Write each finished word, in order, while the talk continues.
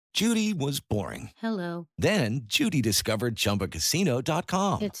Judy was boring. Hello. Then Judy discovered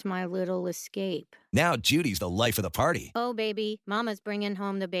ChumbaCasino.com. It's my little escape. Now Judy's the life of the party. Oh, baby, mama's bringing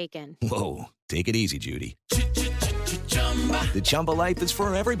home the bacon. Whoa, take it easy, Judy. The Chumba life is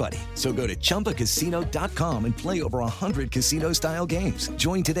for everybody. So go to ChumbaCasino.com and play over 100 casino-style games.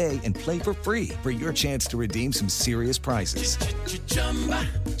 Join today and play for free for your chance to redeem some serious prizes.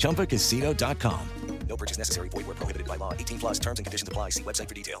 ChumbaCasino.com. No purchase necessary. Void where prohibited by law. 18 plus terms and conditions apply. See website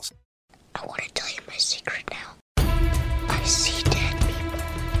for details. I want to tell you my secret now. I see dead people.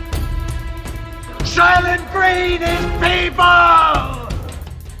 Silent Green is people!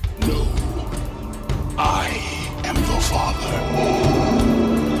 No. I am the Father.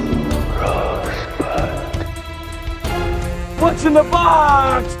 Rosebud. What's in the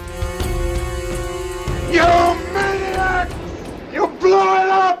box? You maniac! You blew it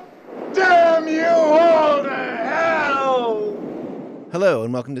up! Damn you all to hell! Hello,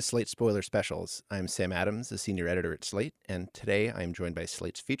 and welcome to Slate Spoiler Specials. I'm Sam Adams, the senior editor at Slate, and today I'm joined by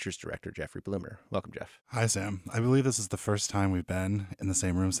Slate's features director, Jeffrey Bloomer. Welcome, Jeff. Hi, Sam. I believe this is the first time we've been in the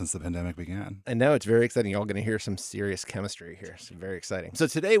same room since the pandemic began. I know, it's very exciting. You're all going to hear some serious chemistry here. It's very exciting. So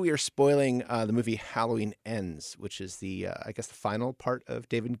today we are spoiling the movie Halloween Ends, which is the final part of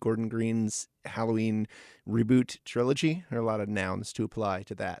David Gordon Green's Halloween reboot trilogy. There are a lot of nouns to apply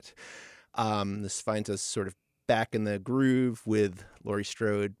to that. This finds us sort of back in the groove with Laurie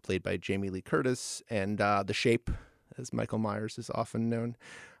Strode, played by Jamie Lee Curtis, and The Shape, as Michael Myers is often known.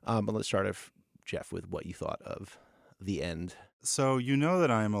 But let's start off, Jeff, with what you thought of the end. So you know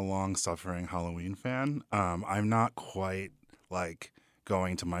that I'm a long-suffering Halloween fan. I'm not quite like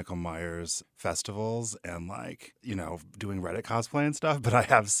going to Michael Myers festivals and doing Reddit cosplay and stuff, but I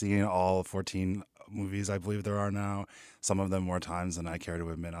have seen all 14 movies I believe there are now, some of them more times than I care to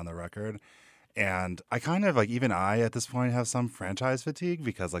admit on the record. And I kind of even I at this point have some franchise fatigue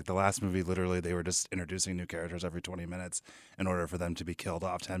because the last movie, literally they were just introducing new characters every 20 minutes in order for them to be killed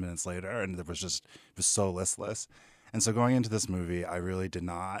off 10 minutes later. And it was so listless. And so going into this movie, I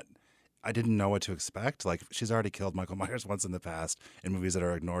didn't know what to expect. She's already killed Michael Myers once in the past in movies that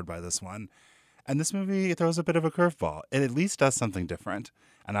are ignored by this one. And this movie throws a bit of a curveball. It at least does something different.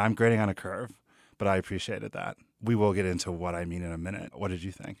 And I'm grading on a curve, but I appreciated that. We will get into what I mean in a minute. What did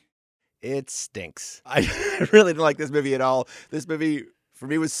you think? It stinks. I really didn't like this movie at all. This movie, for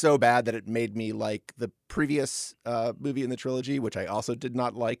me, was so bad that it made me like the previous movie in the trilogy, which I also did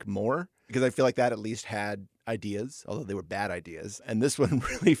not like more, because I feel like that at least had ideas, although they were bad ideas. And this one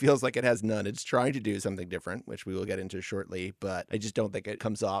really feels like it has none. It's trying to do something different, which we will get into shortly, but I just don't think it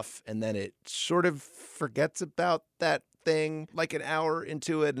comes off. And then it sort of forgets about that thing like an hour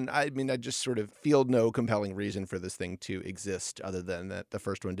into it. And I just sort of feel no compelling reason for this thing to exist other than that the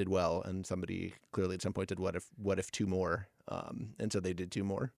first one did well and somebody clearly at some point did what if two more. And so they did two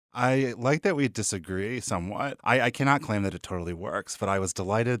more. I like that we disagree somewhat. I cannot claim that it totally works, but I was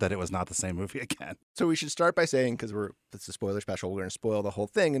delighted that it was not the same movie again. So we should start by saying, because it's a spoiler special, we're going to spoil the whole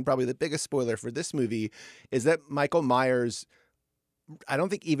thing. And probably the biggest spoiler for this movie is that Michael Myers, I don't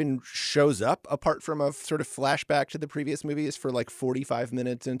think even shows up apart from a sort of flashback to the previous movies for 45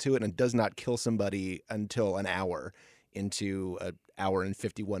 minutes into it and does not kill somebody until an hour into an hour and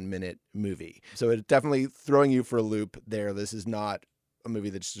 51 minute movie. So it's definitely throwing you for a loop there. This is not a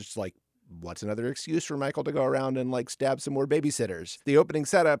movie that's just what's another excuse for Michael to go around and stab some more babysitters? The opening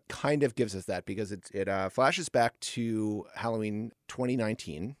setup kind of gives us that because it flashes back to Halloween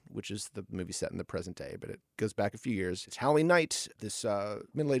 2019, which is the movie set in the present day, but it goes back a few years. It's Halloween night. This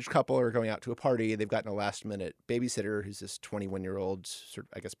middle-aged couple are going out to a party. They've gotten a last-minute babysitter who's this 21-year-old sort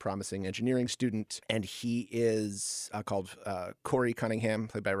of, I guess, promising engineering student, and he is called Corey Cunningham,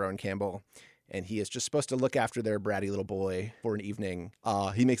 played by Rowan Campbell. And he is just supposed to look after their bratty little boy for an evening.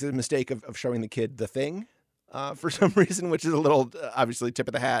 He makes a mistake of showing the kid The Thing for some reason, which is a little, obviously, tip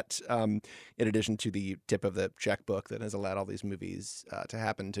of the hat, in addition to the tip of the checkbook that has allowed all these movies to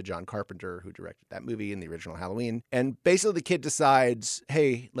happen to John Carpenter, who directed that movie in the original Halloween. And basically the kid decides,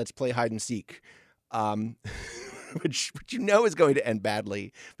 hey, let's play hide and seek, which is going to end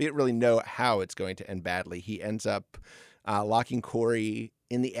badly. We don't really know how it's going to end badly. He ends up locking Corey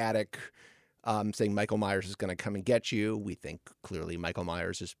in the attic, saying Michael Myers is going to come and get you. We think clearly Michael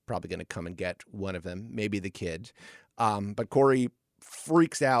Myers is probably going to come and get one of them, maybe the kid. But Corey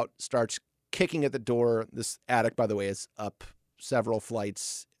freaks out, starts kicking at the door. This attic, by the way, is up several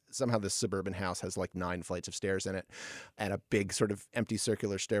flights. Somehow this suburban house has 9 flights of stairs in it and a big sort of empty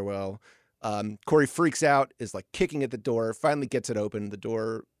circular stairwell. Corey freaks out, is kicking at the door, finally gets it open. The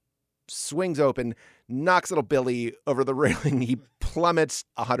door swings open, knocks little Billy over the railing. He plummets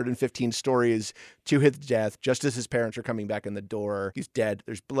 115 stories to his death just as his parents are coming back in the door. He's dead.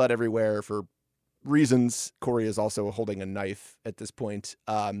 There's blood everywhere for reasons. Corey is also holding a knife at this point.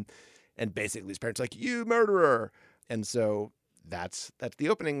 And basically his parents are like, you murderer. And so that's the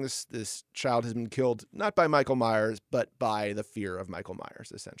opening. This child has been killed, not by Michael Myers, but by the fear of Michael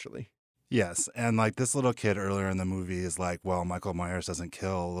Myers, essentially. Yes, and like this little kid earlier in the movie is like, well, Michael Myers doesn't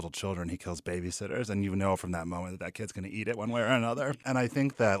kill little children, he kills babysitters. And you know from that moment that kid's going to eat it one way or another. And I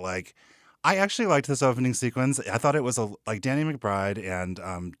think that like, I actually liked this opening sequence. I thought it was like Danny McBride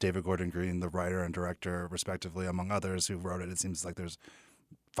and David Gordon Green, the writer and director, respectively, among others who wrote it. It seems like there's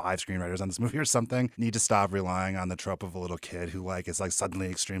 5 screenwriters on this movie or something, need to stop relying on the trope of a little kid who like is like suddenly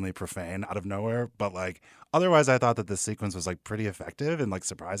extremely profane out of nowhere. But like otherwise I thought that this sequence was like pretty effective and like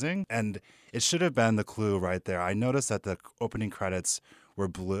surprising, and it should have been the clue right there. I noticed that the opening credits were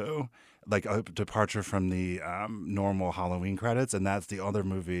blue, like a departure from the normal Halloween credits, and that's the other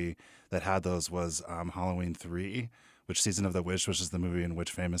movie that had those was Halloween 3, which Season of the Witch, which is the movie in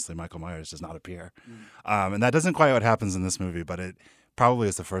which famously Michael Myers does not appear. And that doesn't quite what happens in this movie, but it probably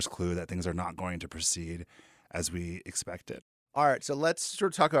is the first clue that things are not going to proceed as we expected. All right, so let's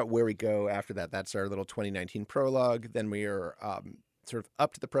sort of talk about where we go after that. That's our little 2019 prologue. Then we are sort of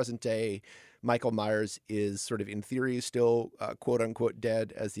up to the present day. Michael Myers is sort of, in theory, still quote-unquote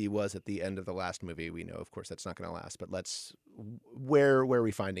dead as he was at the end of the last movie. We know, of course, that's not going to last. But where are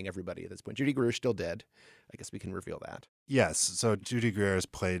we finding everybody at this point? Judy Greer's still dead. I guess we can reveal that. Yes, so Judy Greer has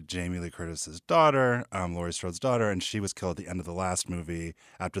played Jamie Lee Curtis's daughter, Laurie Strode's daughter, and she was killed at the end of the last movie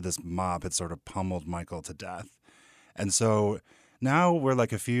after this mob had sort of pummeled Michael to death. And so now we're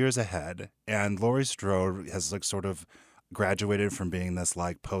like a few years ahead, and Laurie Strode has like sort of graduated from being this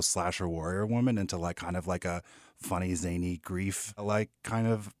like post-slasher warrior woman into like kind of like a funny, zany grief like kind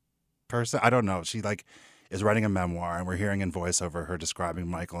of person. I don't know. She like is writing a memoir, and we're hearing in voiceover her describing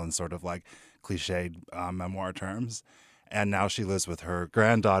Michael in sort of like cliched memoir terms. And now she lives with her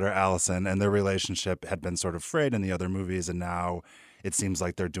granddaughter, Allison, and their relationship had been sort of frayed in the other movies, and now it seems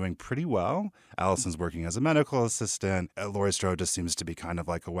like they're doing pretty well. Allison's working as a medical assistant. Laurie Strode just seems to be kind of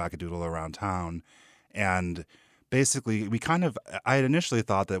like a wackadoodle around town. And basically, I had initially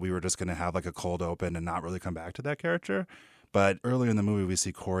thought that we were just going to have like a cold open and not really come back to that character. But earlier in the movie, we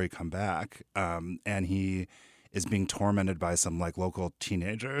see Corey come back, and he is being tormented by some like local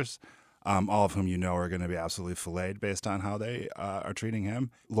teenagers, all of whom you know are going to be absolutely filleted based on how they are treating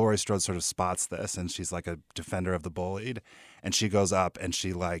him. Laurie Strode sort of spots this, and she's like a defender of the bullied, and she goes up and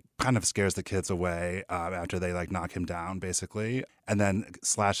she like kind of scares the kids away after they like knock him down, basically, and then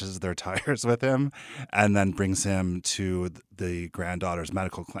slashes their tires with him, and then brings him to the granddaughter's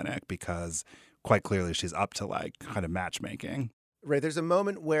medical clinic because quite clearly she's up to like kind of matchmaking. Right. There's a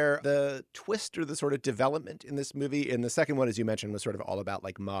moment where the twist or the sort of development in this movie, in the second one, as you mentioned, was sort of all about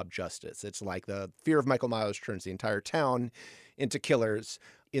like mob justice. It's like the fear of Michael Myers turns the entire town into killers.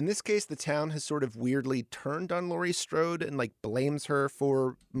 In this case, the town has sort of weirdly turned on Laurie Strode and like blames her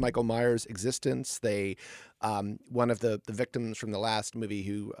for Michael Myers' existence. They, one of the victims from the last movie,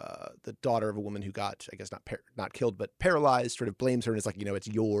 who the daughter of a woman who got, I guess not killed but paralyzed, sort of blames her and is like, it's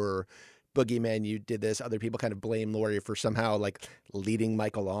your boogeyman, you did this. Other people kind of blame Laurie for somehow like leading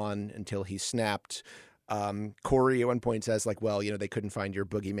Michael on until he snapped. Corey at one point says like, well, they couldn't find your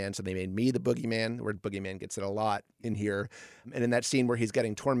boogeyman, so they made me the boogeyman. The word boogeyman gets it a lot in here. And in that scene where he's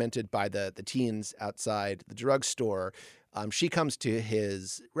getting tormented by the teens outside the drugstore, she comes to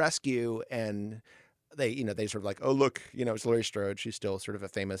his rescue, and they sort of like, oh, look, it's Laurie Strode. She's still sort of a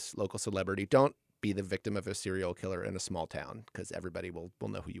famous local celebrity. Don't be the victim of a serial killer in a small town, because everybody will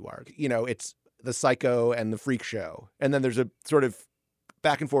know who you are. It's the psycho and the freak show. And then there's a sort of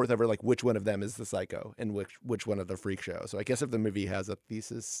back and forth over like which one of them is the psycho and which one of the freak show. So I guess if the movie has a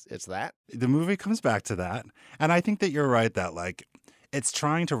thesis, it's that. The movie comes back to that. And I think that you're right that like it's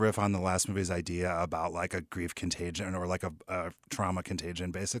trying to riff on the last movie's idea about like a grief contagion or like a trauma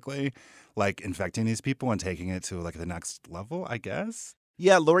contagion, basically, like infecting these people and taking it to like the next level, I guess.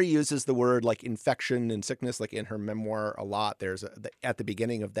 Yeah, Laurie uses the word like infection and sickness like in her memoir a lot. There's at the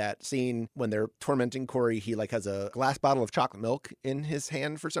beginning of that scene when they're tormenting Corey, he like has a glass bottle of chocolate milk in his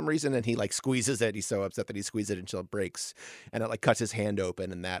hand for some reason, and he like squeezes it. He's so upset that he squeezes it until it breaks, and it like cuts his hand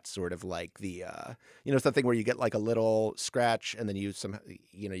open, and that's sort of like the something where you get like a little scratch and then you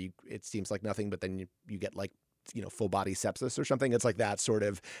it seems like nothing, but then you get like full body sepsis or something. It's like that's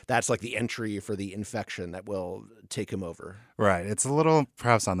like the entry for the infection that will take him over. Right. It's a little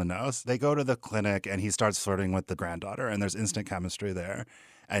perhaps on the nose. They go to the clinic and he starts flirting with the granddaughter, and there's instant chemistry there.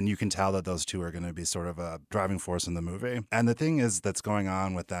 And you can tell that those two are going to be sort of a driving force in the movie. And the thing is that's going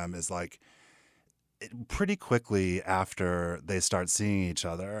on with them is like pretty quickly after they start seeing each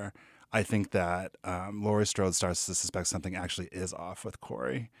other, I think that Laurie Strode starts to suspect something actually is off with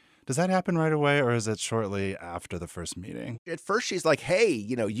Corey. Does that happen right away, or is it shortly after the first meeting? At first, she's like, hey,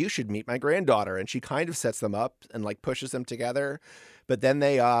 you should meet my granddaughter. And she kind of sets them up and like pushes them together. But then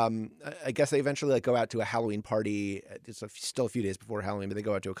they, I guess they eventually like go out to a Halloween party. It's still a few days before Halloween, but they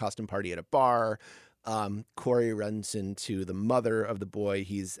go out to a costume party at a bar. Corey runs into the mother of the boy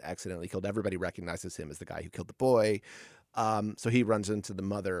he's accidentally killed. Everybody recognizes him as the guy who killed the boy. So he runs into the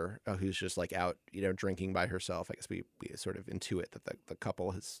mother who's just like out, drinking by herself. I guess we sort of intuit that the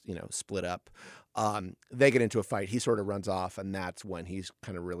couple has, split up. They get into a fight. He sort of runs off, and that's when he's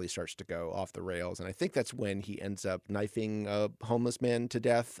kind of really starts to go off the rails. And I think that's when he ends up knifing a homeless man to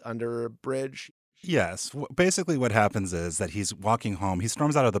death under a bridge. Yes. Basically what happens is that he's walking home. He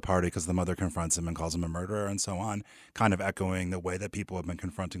storms out of the party because the mother confronts him and calls him a murderer and so on, kind of echoing the way that people have been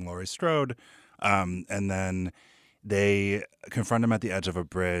confronting Laurie Strode. And then they confront him at the edge of a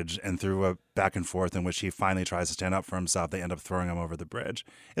bridge, and through a back and forth in which he finally tries to stand up for himself, they end up throwing him over the bridge.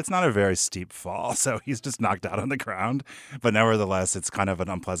 It's not a very steep fall, so he's just knocked out on the ground. But nevertheless, it's kind of an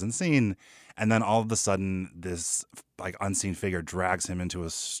unpleasant scene. And then all of a sudden, this like unseen figure drags him into a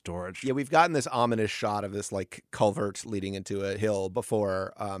storage. Yeah, we've gotten this ominous shot of this like culvert leading into a hill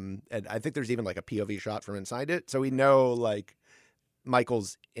before. And I think there's even like a POV shot from inside it. So we know like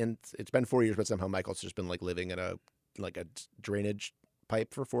Michael's in, it's been 4 years, but somehow Michael's just been like living in a drainage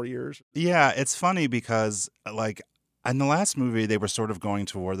pipe for 4 years. Yeah, it's funny because like in the last movie, they were sort of going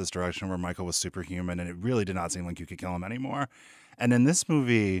toward this direction where Michael was superhuman, and it really did not seem like you could kill him anymore. And in this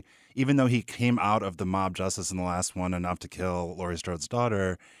movie, even though he came out of the mob justice in the last one enough to kill Laurie Strode's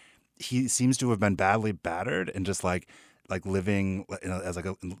daughter, he seems to have been badly battered and just like living as like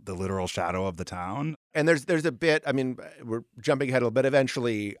the literal shadow of the town. And there's a bit, I mean, we're jumping ahead a little bit.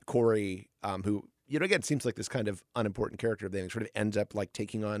 Eventually, Corey, who, again, seems like this kind of unimportant character thing, sort of ends up like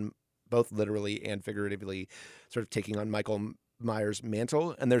taking on, both literally and figuratively, sort of taking on Michael Myers'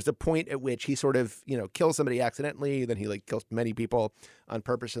 mantle. And there's a point at which he sort of, kills somebody accidentally, then he like kills many people on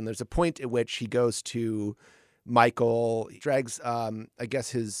purpose. And there's a point at which he goes to Michael, he drags, I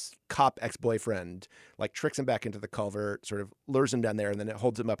guess, his cop ex-boyfriend, like tricks him back into the culvert, sort of lures him down there, and then it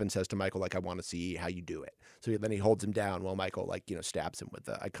holds him up and says to Michael, like, I want to see how you do it. So then he holds him down while Michael, like, stabs him with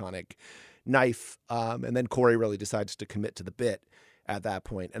the iconic knife. And then Corey really decides to commit to the bit at that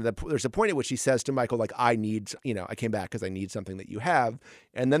point. And there's a point at which he says to Michael, like, I need, I came back because I need something that you have.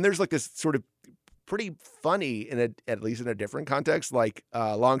 And then there's like this sort of pretty funny, at least in a different context, like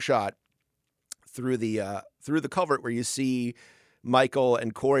long shot through the culvert where you see Michael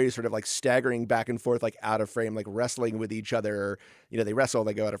and Corey sort of like staggering back and forth, like out of frame, like wrestling with each other. They wrestle,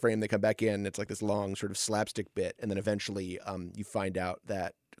 they go out of frame, they come back in. It's like this long sort of slapstick bit. And then eventually you find out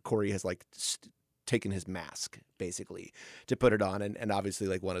that Corey has like taken his mask basically to put it on. And obviously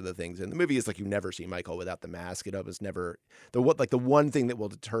like one of the things in the movie is like you never see Michael without the mask. It was never the one thing that will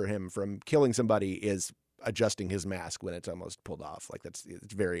deter him from killing somebody is adjusting his mask when it's almost pulled off. Like it's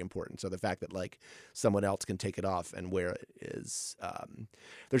very important. So the fact that like someone else can take it off and wear it is,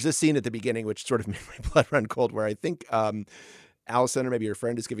 there's this scene at the beginning, which sort of made my blood run cold, where I think, Allison, or maybe your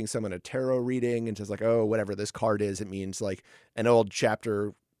friend, is giving someone a tarot reading and says like, oh, whatever this card is, it means like an old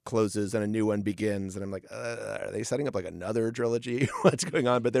chapter closes and a new one begins. And I'm like, are they setting up like another trilogy? What's going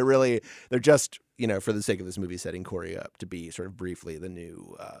on? But they're just, for the sake of this movie, setting Corey up to be sort of briefly the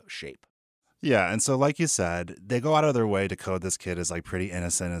new shape. Yeah, and so like you said, they go out of their way to code this kid as like pretty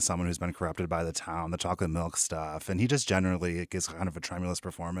innocent and someone who's been corrupted by the town, the chocolate milk stuff, and he just generally gives kind of a tremulous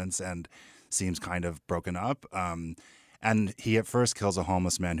performance and seems kind of broken up. And he at first kills a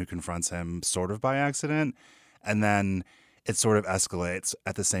homeless man who confronts him sort of by accident, and then it sort of escalates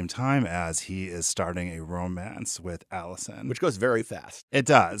at the same time as he is starting a romance with Allison. Which goes very fast. It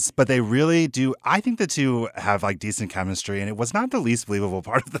does, but they really do. I think the two have like decent chemistry, and it was not the least believable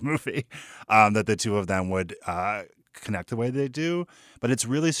part of the movie that the two of them would connect the way they do. But it's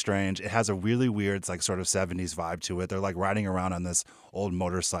really strange. It has a really weird like sort of 70s vibe to it. They're like riding around on this old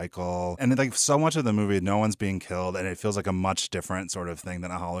motorcycle, and like so much of the movie, no one's being killed, and it feels like a much different sort of thing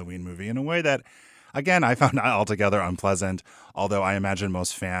than a Halloween movie in a way that, again, I found not altogether unpleasant, although I imagine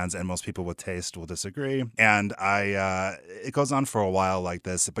most fans and most people with taste will disagree. And it goes on for a while like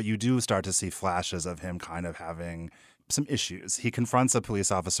this, but you do start to see flashes of him kind of having some issues. He confronts a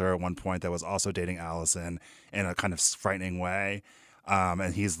police officer at one point that was also dating Allison in a kind of frightening way.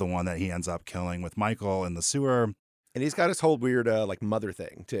 And he's the one that he ends up killing with Michael in the sewer. And he's got his whole weird like mother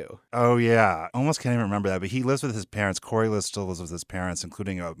thing too. Oh yeah, almost can't even remember that. But he lives with his parents. Corey still lives with his parents,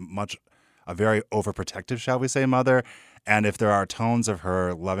 including a very overprotective, shall we say, mother. And if there are tones of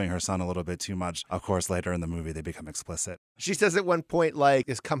her loving her son a little bit too much, of course, later in the movie they become explicit. She says at one point, like,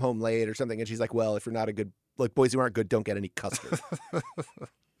 "Just come home late" or something, and she's like, "Well, if you're not a good, like, boys who aren't good don't get any custard."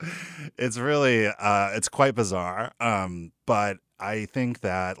 It's really, it's quite bizarre. But I think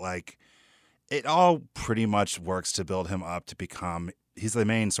that, like, it all pretty much works to build him up to become, he's the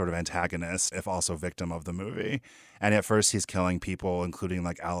main sort of antagonist, if also victim of the movie. And at first he's killing people, including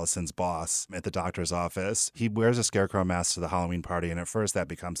like Allison's boss at the doctor's office. He wears a scarecrow mask to the Halloween party, and at first that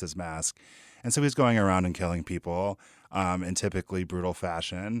becomes his mask. And so he's going around and killing people in typically brutal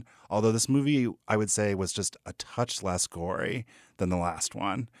fashion. Although this movie, I would say, was just a touch less gory than the last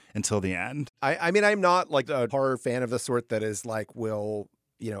one until the end. I mean, I'm not like a horror fan of the sort that is like, will,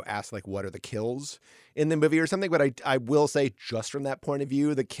 ask like, what are the kills in the movie or something. But I will say, just from that point of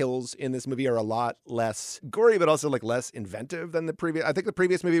view, the kills in this movie are a lot less gory, but also like less inventive than the previous. I think the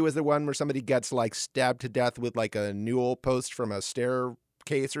previous movie was the one where somebody gets like stabbed to death with like a newel post from a staircase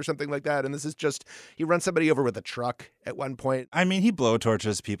or something like that. And this is just, he runs somebody over with a truck at one point. I mean, he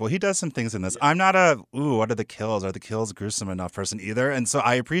blowtorches people. He does some things in this. Yeah. I'm not what are the kills? Are the kills gruesome enough person either? And so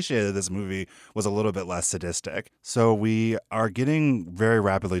I appreciated this movie was a little bit less sadistic. So we are getting very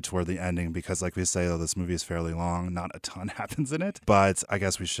rapidly toward the ending because, like we say, though, this movie is fairly long. Not a ton happens in it. But I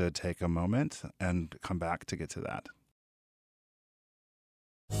guess we should take a moment and come back to get to that.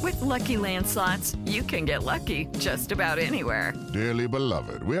 With Lucky Land Slots, you can get lucky just about anywhere. Dearly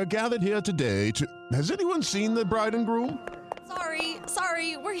beloved, we are gathered here today to... Has anyone seen the bride and groom?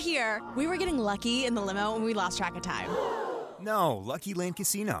 Sorry, we're here. We were getting lucky in the limo and we lost track of time. No, Lucky Land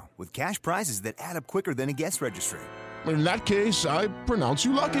Casino, with cash prizes that add up quicker than a guest registry. In that case, I pronounce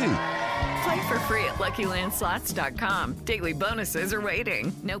you lucky. Play for free at LuckyLandSlots.com. Daily bonuses are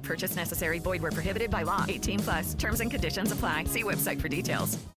waiting. No purchase necessary. Void where prohibited by law. 18+. Terms and conditions apply. See website for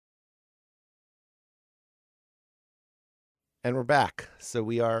details. And we're back. So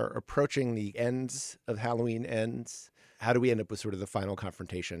we are approaching the ends of Halloween Ends. How do we end up with sort of the final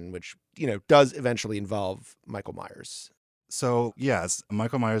confrontation, which, does eventually involve Michael Myers? So, yes,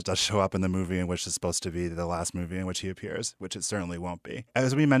 Michael Myers does show up in the movie in which is supposed to be the last movie in which he appears, which it certainly won't be.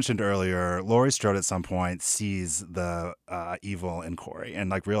 As we mentioned earlier, Laurie Strode at some point sees the evil in Corey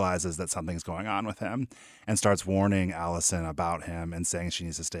and realizes that something's going on with him and starts warning Allison about him and saying she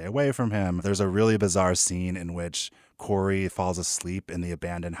needs to stay away from him. There's a really bizarre scene in which Corey falls asleep in the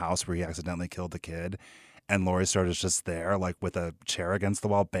abandoned house where he accidentally killed the kid. And Laurie Strode is just there, with a chair against the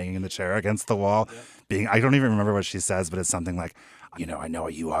wall, banging the chair against the wall. I don't even remember what she says, but it's something like, I know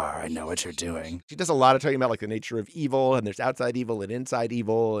what you are. I know what you're doing. She does a lot of talking about the nature of evil, and there's outside evil and inside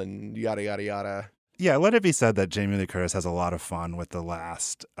evil, and yada, yada, yada. Yeah, let it be said that Jamie Lee Curtis has a lot of fun with her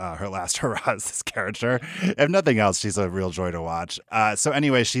last hurrah as this character. If nothing else, she's a real joy to watch. So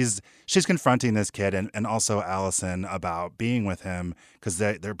anyway, she's confronting this kid and also Allison about being with him because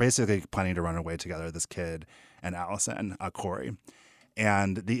they're basically planning to run away together, this kid and Allison, Corey.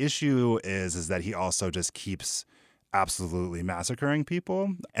 And the issue is that he also just keeps absolutely massacring people,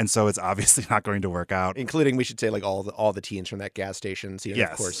 and so it's obviously not going to work out. Including, we should say, all the teens from that gas station. So,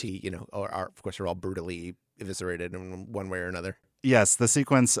 yes. Of course, are all brutally eviscerated in one way or another. Yes, the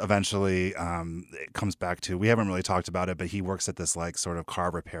sequence eventually it comes back to, we haven't really talked about it, but he works at this sort of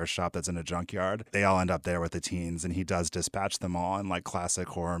car repair shop that's in a junkyard. They all end up there with the teens, and he does dispatch them all in classic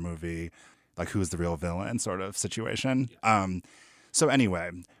horror movie, who's the real villain sort of situation. So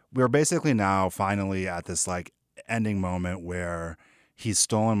anyway, we're basically now finally at this ending moment where he's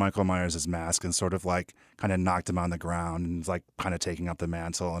stolen Michael Myers' mask and sort of kind of knocked him on the ground and is kind of taking up the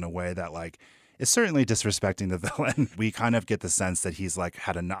mantle in a way that is certainly disrespecting the villain. We kind of get the sense that he's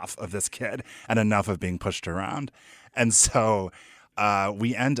had enough of this kid and enough of being pushed around. And so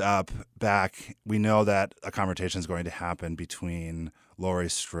we end up back. We know that a confrontation is going to happen between Laurie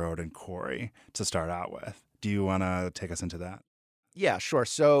Strode and Corey to start out with. Do you want to take us into that? Yeah, sure.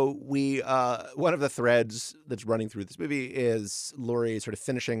 So we one of the threads that's running through this movie is Laurie sort of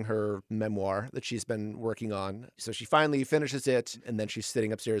finishing her memoir that she's been working on. So she finally finishes it, and then she's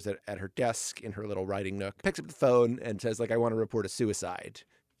sitting upstairs at her desk in her little writing nook, picks up the phone and says, I want to report a suicide.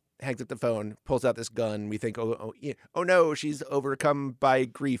 Hangs up the phone, pulls out this gun. We think, oh no, she's overcome by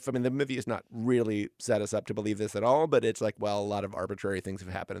grief. I mean, the movie is not really set us up to believe this at all, but it's a lot of arbitrary things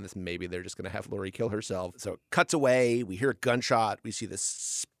have happened in this. Maybe they're just going to have Laurie kill herself. So it cuts away. We hear a gunshot. We see this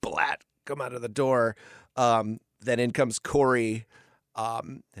splat come out of the door. Then in comes Corey.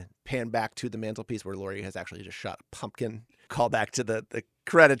 And pan back to the mantelpiece where Laurie has actually just shot a pumpkin. Call back to the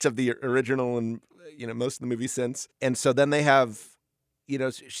credits of the original and most of the movie since. And so then they have,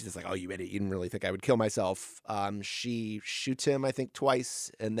 she's just like, oh, you idiot. You didn't really think I would kill myself. She shoots him, I think,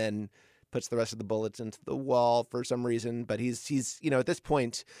 twice, and then puts the rest of the bullets into the wall for some reason. But he's at this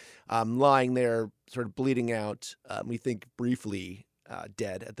point, lying there sort of bleeding out, we think briefly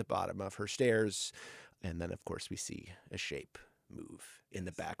dead at the bottom of her stairs. And then, of course, we see a shape move in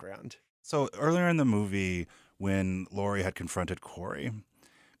the background. So earlier in the movie, when Laurie had confronted Corey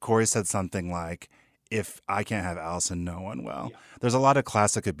said something like, if I can't have Allison, no one will. Yeah. There's a lot of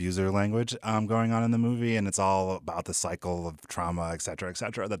classic abuser language going on in the movie, and it's all about the cycle of trauma, et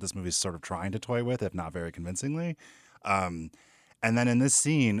cetera, that this movie's sort of trying to toy with, if not very convincingly. And then in this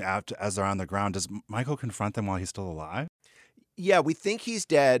scene, as they're on the ground, does Michael confront them while he's still alive? Yeah, we think he's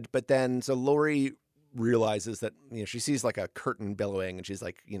dead, but then so Laurie realizes that, she sees like a curtain billowing, and she's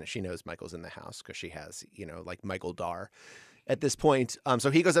like, she knows Michael's in the house because she has, like Michael Dar at this point.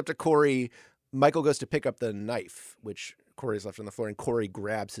 So he goes up to Corey. Michael goes to pick up the knife, which Corey's left on the floor, and Corey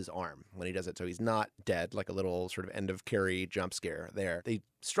grabs his arm when he does it. So he's not dead, like a little sort of end of Carrie jump scare there. They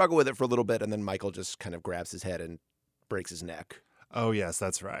struggle with it for a little bit, and then Michael just kind of grabs his head and breaks his neck. Oh, yes,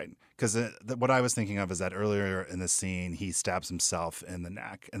 that's right. Because what I was thinking of is that earlier in the scene, he stabs himself in the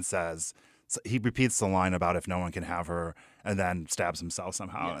neck and says, he repeats the line about if no one can have her, and then stabs himself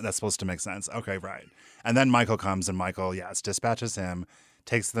somehow. Yes. That's supposed to make sense. Okay, right. And then Michael comes, and Michael, dispatches him,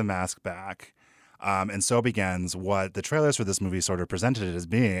 takes the mask back. And so begins what the trailers for this movie sort of presented it as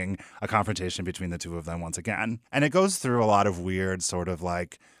being a confrontation between the two of them once again. And it goes through a lot of weird sort of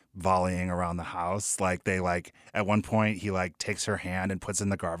like volleying around the house. Like at one point he takes her hand and puts in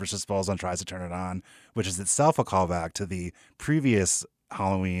the garbage disposal and tries to turn it on, which is itself a callback to the previous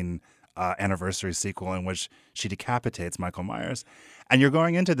Halloween anniversary sequel in which she decapitates Michael Myers. And you're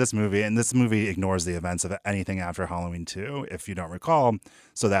going into this movie, and this movie ignores the events of anything after Halloween 2, if you don't recall.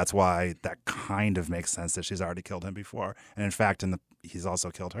 So that's why that kind of makes sense that she's already killed him before. And in fact, he's also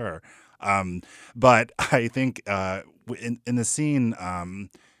killed her. But I think in the scene,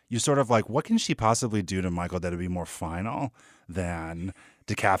 you're sort of like, what can she possibly do to Michael that would be more final than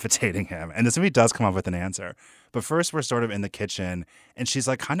decapitating him? And this movie does come up with an answer. But first, we're sort of in the kitchen, and she's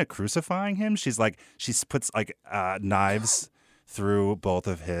like kind of crucifying him. She puts knives through both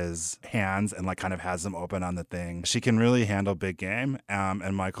of his hands and kind of has them open on the thing. She can really handle big game.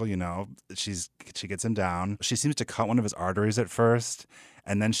 And Michael, she gets him down. She seems to cut one of his arteries at first,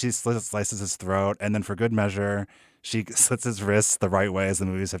 and then she slices his throat. And then for good measure, she slits his wrists the right way, as the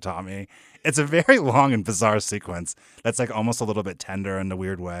movies have taught me. It's a very long and bizarre sequence that's almost a little bit tender in a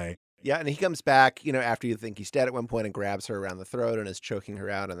weird way. Yeah, and he comes back, after you think he's dead at one point, and grabs her around the throat and is choking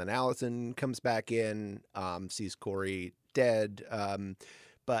her out. And then Allison comes back in, sees Corey dead,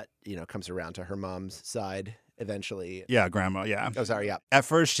 but, comes around to her mom's side eventually. Yeah, grandma, yeah. Oh, sorry, yeah. At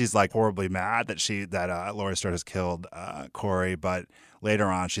first, she's horribly mad that Laurie Strode has killed Corey, but later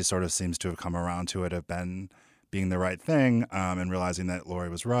on, she sort of seems to have come around to it, have been being the right thing, and realizing that Laurie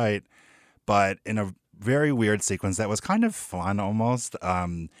was right. But in a very weird sequence that was kind of fun almost,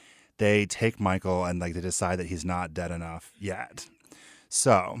 they take Michael and they decide that he's not dead enough yet.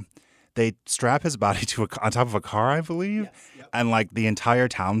 So they strap his body on top of a car, I believe. Yes, yep. And the entire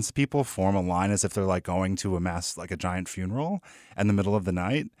townspeople form a line as if they're going to a mass, a giant funeral in the middle of the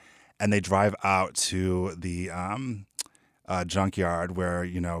night. And they drive out to the junkyard where,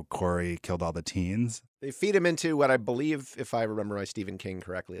 Corey killed all the teens. They feed him into what I believe, if I remember my Stephen King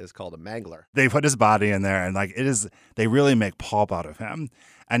correctly, is called a mangler. They put his body in there, and they really make pulp out of him.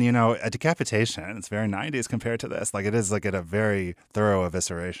 And, a decapitation, it's very 90s compared to this. It is a very thorough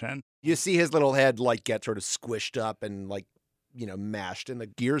evisceration. You see his little head get sort of squished up and mashed in the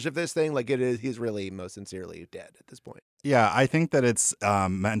gears of this thing. He's really most sincerely dead at this point. Yeah, I think that it's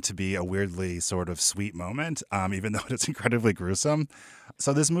meant to be a weirdly sort of sweet moment, even though it's incredibly gruesome.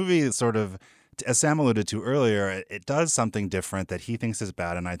 So this movie sort of, as Sam alluded to earlier, it does something different that he thinks is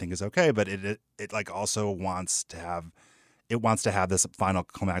bad and I think is okay, but it also wants to have this final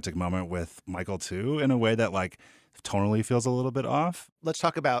climactic moment with Michael too, in a way that tonally feels a little bit off. Let's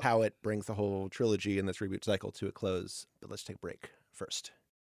talk about how it brings the whole trilogy and this reboot cycle to a close, but let's take a break first.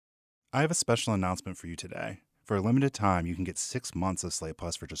 I have a special announcement for you today. For a limited time, you can get 6 months of Slate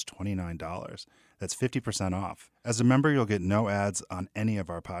Plus for just $29. That's 50% off. As a member, you'll get no ads on any of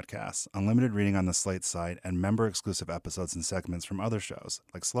our podcasts, unlimited reading on the Slate site, and member-exclusive episodes and segments from other shows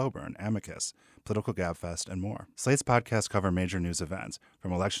like Slow Burn, Amicus, Political Gabfest, and more. Slate's podcasts cover major news events,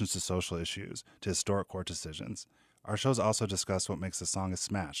 from elections to social issues to historic court decisions. Our shows also discuss what makes a song a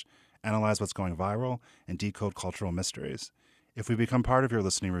smash, analyze what's going viral, and decode cultural mysteries. If we become part of your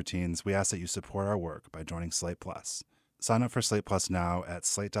listening routines, we ask that you support our work by joining Slate Plus. Sign up for Slate Plus now at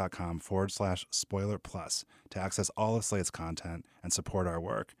slate.com/spoiler plus to access all of Slate's content and support our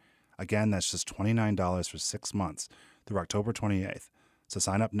work. Again, that's just $29 for 6 months through October 28th. So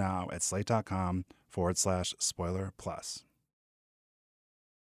sign up now at slate.com/spoiler plus.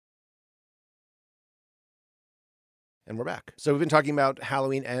 And we're back. So we've been talking about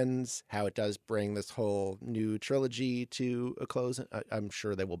Halloween Ends, how it does bring this whole new trilogy to a close. I'm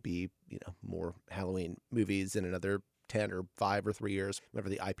sure there will be, more Halloween movies in another 10 or 5 or 3 years, whenever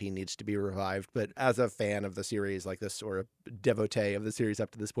the IP needs to be revived. But as a fan of the series like this, or a devotee of the series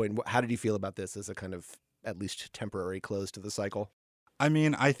up to this point, how did you feel about this as a kind of at least temporary close to the cycle? I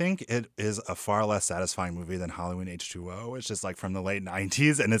mean, I think it is a far less satisfying movie than Halloween H2O. It's just like from the late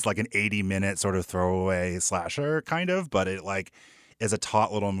 90s, and it's like an 80-minute sort of throwaway slasher kind of, but it like is a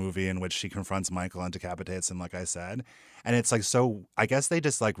taut little movie in which she confronts Michael and decapitates him, like I said. And it's like, so I guess they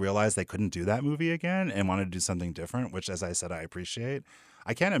just like realized they couldn't do that movie again and wanted to do something different, which, as I said, I appreciate.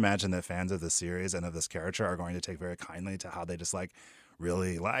 I can't imagine that fans of the series and of this character are going to take very kindly to how they just like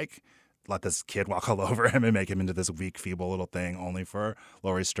really like let this kid walk all over him and make him into this weak, feeble little thing only for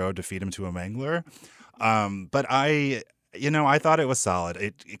Laurie Strode to feed him to a mangler. But I thought it was solid.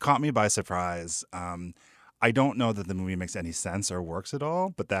 It caught me by surprise. I don't know that the movie makes any sense or works at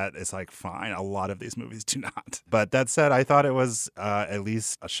all, but that is like fine. A lot of these movies do not. But that said, I thought it was at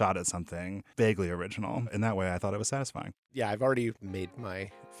least a shot at something vaguely original. In that way, I thought it was satisfying. Yeah, I've already made my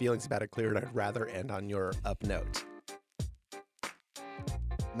feelings about it clear, and I'd rather end on your up note.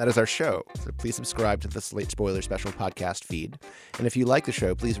 And that is our show. So please subscribe to the Slate Spoiler Special podcast feed. And if you like the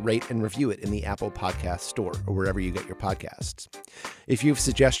show, please rate and review it in the Apple Podcast Store or wherever you get your podcasts. If you have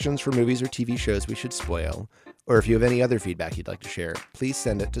suggestions for movies or TV shows we should spoil, or if you have any other feedback you'd like to share, please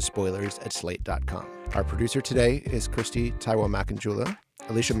send it to spoilers@slate.com. Our producer today is Christy Taiwo-Makanjula.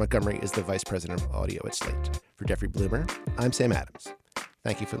 Alicia Montgomery is the Vice President of Audio at Slate. For Jeffrey Bloomer, I'm Sam Adams.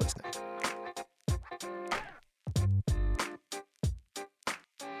 Thank you for listening.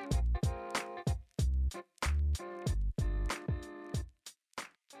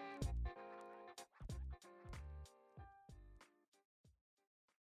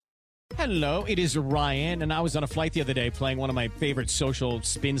 Hello, it is Ryan, and I was on a flight the other day playing one of my favorite social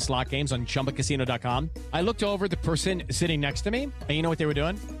spin slot games on ChumbaCasino.com. I looked over at the person sitting next to me, and you know what they were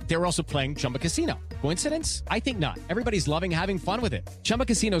doing? They were also playing Chumba Casino. Coincidence? I think not. Everybody's loving having fun with it. Chumba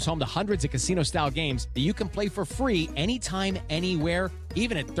Casino is home to hundreds of casino-style games that you can play for free anytime, anywhere,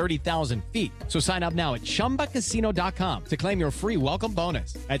 even at 30,000 feet. So sign up now at ChumbaCasino.com to claim your free welcome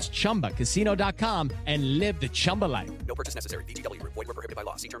bonus. That's ChumbaCasino.com and live the Chumba life. No purchase necessary. VGW. Void where prohibited by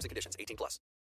law. See terms and conditions. 18+.